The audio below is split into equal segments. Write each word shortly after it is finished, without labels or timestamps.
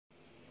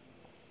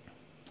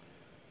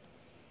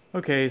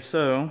Okay,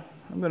 so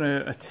I'm going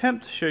to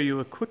attempt to show you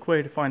a quick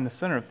way to find the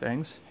center of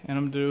things, and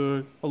I'm going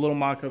to do a little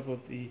mock-up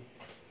of the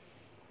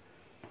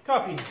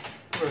coffee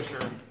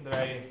roaster that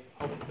I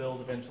hope to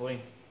build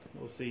eventually.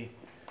 We'll see.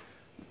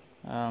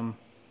 So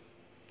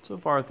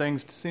far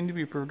things seem to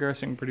be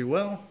progressing pretty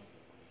well,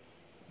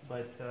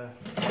 but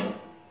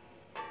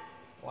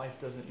life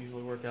doesn't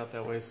usually work out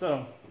that way.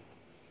 So,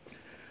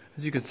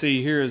 as you can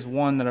see, here is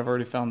one that I've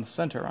already found the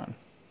center on.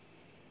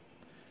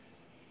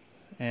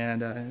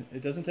 And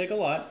it doesn't take a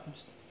lot,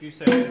 just a few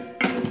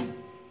seconds.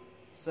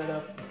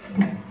 Setup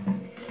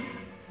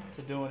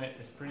to doing it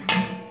is pretty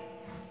good.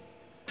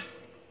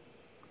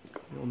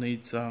 You'll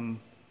need some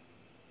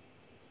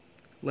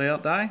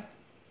layout dye,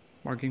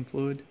 marking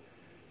fluid,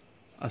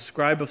 a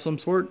scribe of some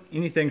sort.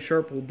 Anything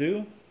sharp will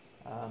do.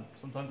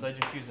 Sometimes I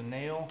just use a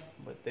nail,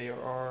 but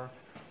there are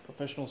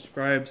professional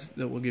scribes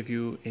that will give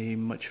you a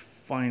much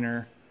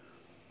finer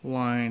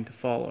line to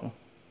follow.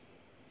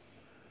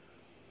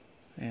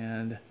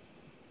 And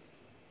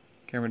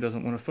camera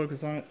doesn't want to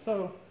focus on it,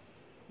 so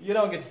you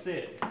don't get to see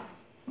it.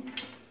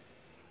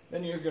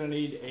 Then you're going to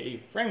need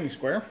a framing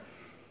square,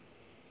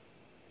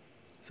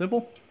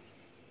 simple,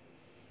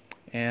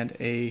 and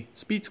a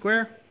speed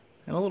square,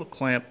 and a little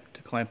clamp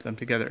to clamp them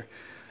together.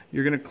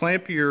 You're going to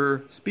clamp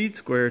your speed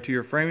square to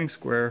your framing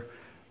square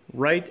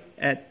right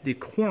at the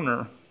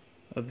corner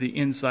of the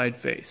inside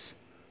face.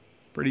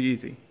 Pretty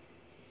easy.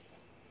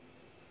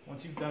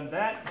 Once you've done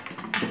that,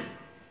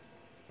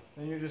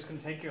 then you're just going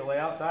to take your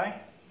layout die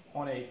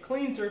on a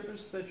clean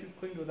surface that you've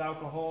cleaned with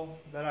alcohol.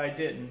 That I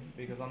didn't,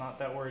 because I'm not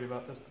that worried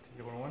about this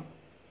particular one.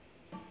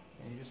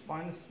 And you just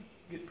find this,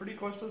 get pretty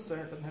close to the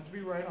center, it doesn't have to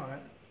be right on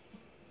it.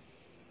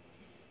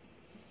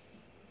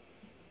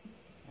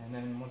 And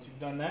then once you've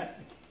done that,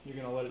 you're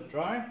going to let it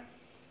dry,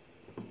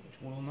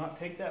 which will not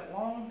take that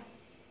long.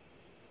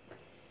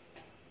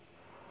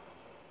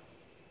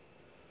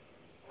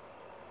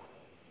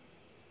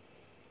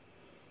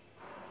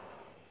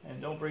 And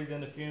don't breathe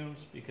in the fumes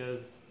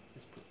because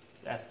it's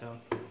acetone.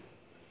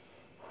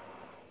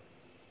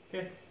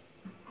 Okay.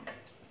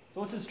 So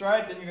once it's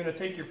dried, then you're going to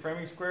take your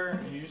framing square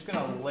and you're just going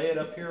to lay it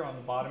up here on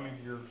the bottom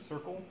of your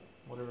circle,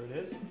 whatever it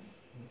is, in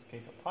this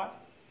case a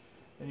pot.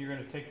 Then you're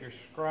going to take your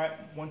scribe,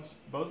 once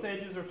both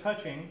edges are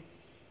touching,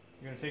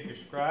 you're going to take your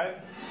scribe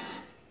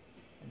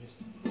and just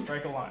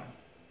strike a line.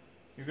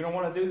 You're going to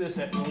want to do this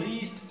at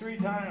least 3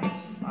 times,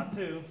 not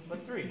 2,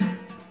 but 3.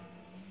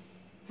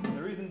 And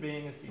the reason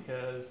being is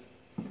because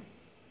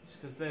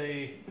just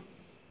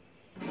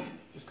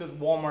because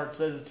Walmart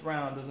says it's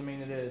round doesn't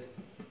mean it is.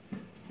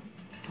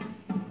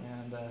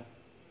 And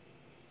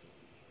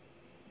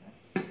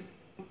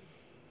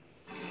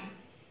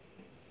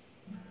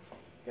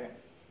okay.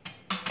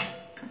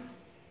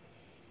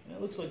 And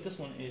it looks like this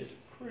one is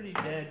pretty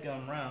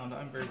dadgum round.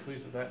 I'm very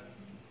pleased with that.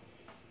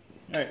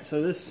 Alright,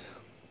 so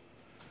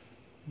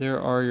there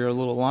are your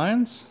little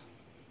lines,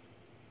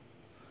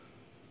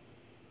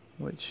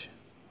 which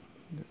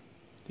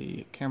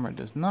the camera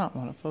does not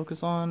want to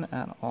focus on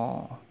at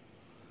all.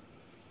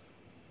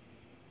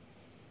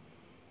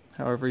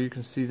 However, you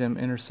can see them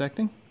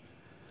intersecting.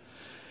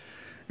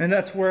 And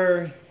that's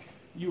where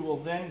you will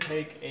then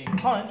take a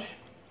punch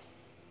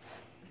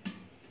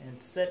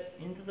and set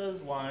into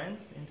those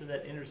lines, into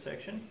that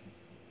intersection,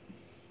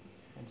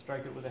 and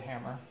strike it with a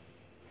hammer.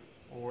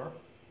 Or,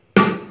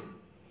 and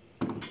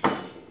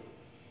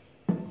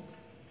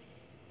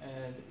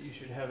you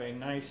should have a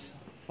nice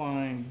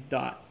fine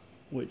dot,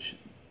 which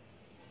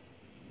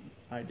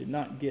I did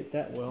not get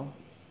that well.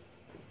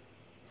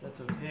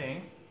 That's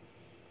okay.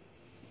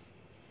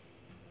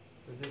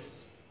 For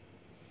this,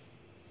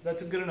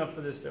 that's good enough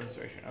for this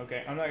demonstration.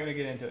 Okay, I'm not going to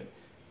get into it.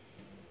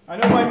 I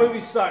know my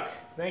movies suck.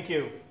 Thank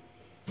you.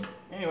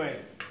 Anyways,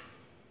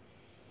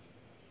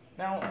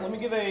 now let me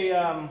give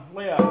a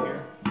layout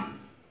here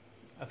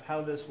of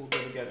how this will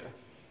go together.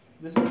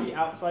 This is the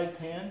outside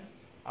pan.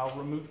 I'll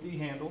remove the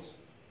handles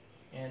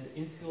and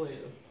insulate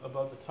it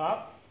above the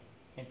top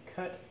and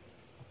cut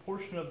a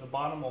portion of the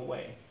bottom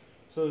away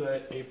so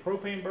that a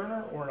propane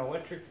burner or an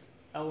electric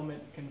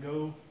element can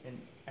go and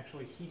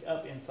actually heat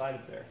up inside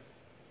of there.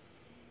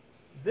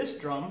 This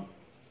drum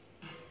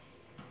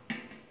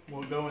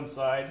will go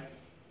inside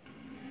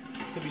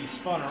to be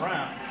spun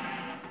around.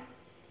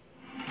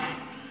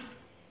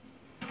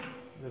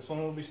 This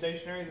one will be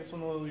stationary, this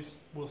one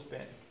will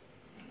spin.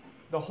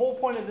 The whole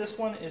point of this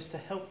one is to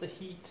help the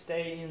heat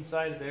stay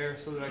inside there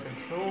so that I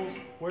control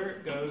where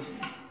it goes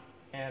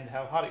and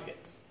how hot it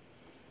gets.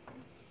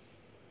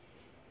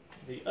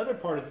 The other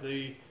part of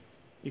the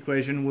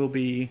equation will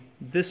be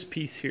this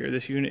piece here,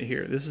 this unit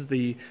here. This is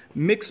the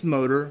mix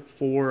motor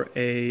for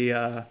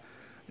a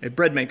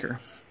bread maker.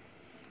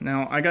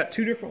 Now I got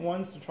 2 different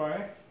ones to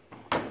try,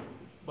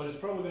 but it's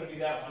probably going to be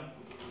that one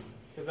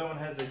because that one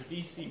has a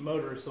DC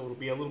motor, so it'll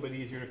be a little bit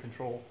easier to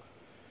control.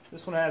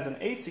 This one has an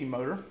AC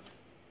motor,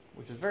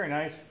 which is very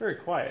nice, very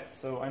quiet,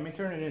 so I may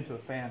turn it into a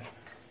fan,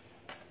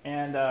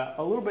 and a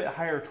little bit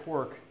higher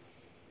torque,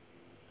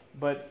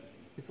 but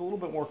it's a little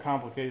bit more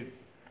complicated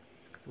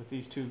with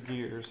these 2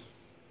 gears.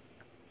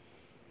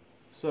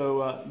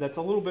 So that's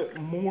a little bit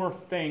more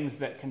things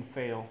that can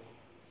fail.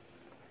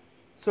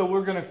 So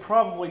we're going to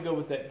probably go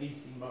with that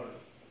DC motor.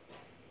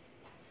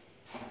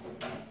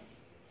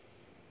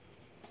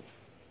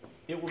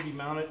 It will be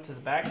mounted to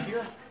the back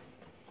here.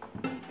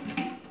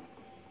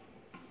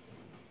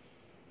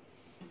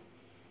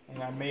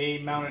 And I may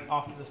mount it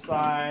off to the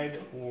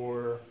side,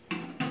 or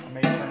I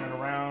may turn it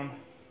around.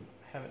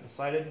 I haven't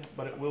decided,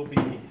 but it will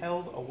be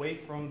held away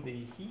from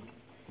the heat,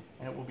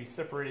 and it will be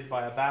separated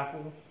by a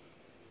baffle.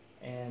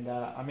 And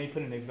I may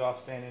put an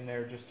exhaust fan in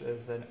there just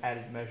as an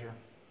added measure.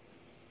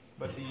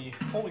 But the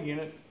whole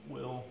unit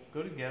will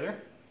go together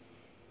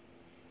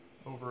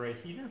over a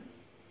heater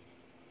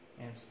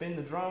and spin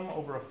the drum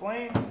over a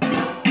flame.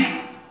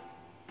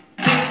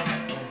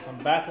 And some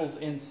baffles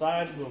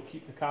inside will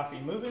keep the coffee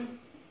moving.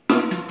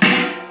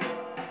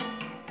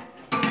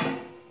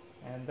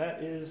 And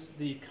that is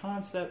the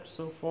concept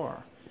so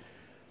far.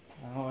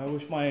 Now, I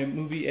wish my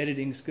movie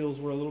editing skills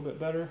were a little bit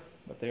better,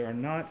 but they are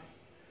not.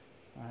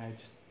 I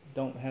just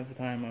don't have the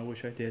time. I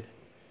wish I did.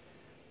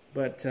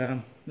 But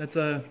that's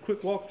a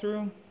quick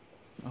walkthrough.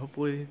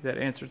 Hopefully that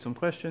answered some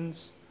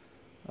questions.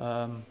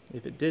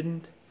 If it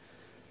didn't,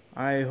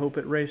 I hope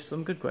it raised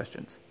some good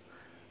questions.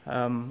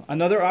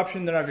 Another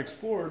option that I've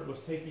explored was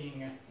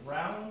taking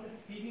round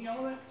heating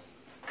elements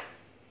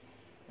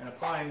and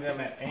applying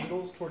them at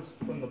angles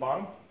from the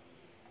bottom.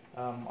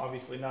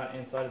 Obviously not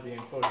inside of the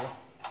enclosure.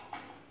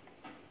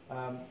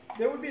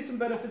 There would be some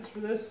benefits for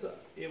this.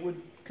 It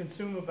would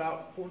consume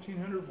about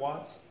 1400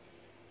 watts.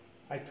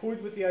 I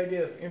toyed with the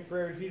idea of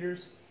infrared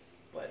heaters,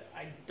 but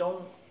I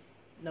don't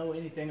know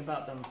anything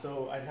about them,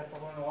 so I'd have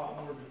to learn a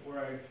lot more before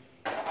I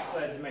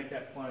decided to make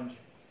that plunge.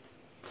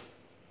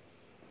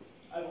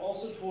 I've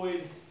also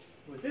toyed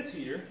with this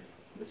heater,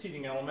 this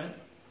heating element.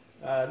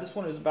 This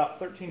one is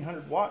about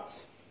 1300 watts,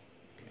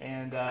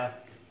 and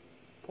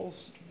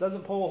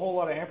doesn't pull a whole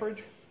lot of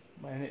amperage,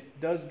 and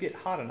it does get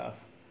hot enough,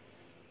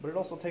 but it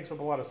also takes up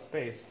a lot of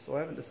space, so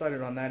I haven't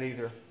decided on that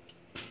either.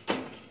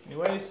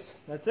 Anyways,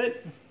 that's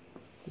it.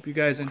 Hope you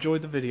guys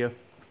enjoyed the video.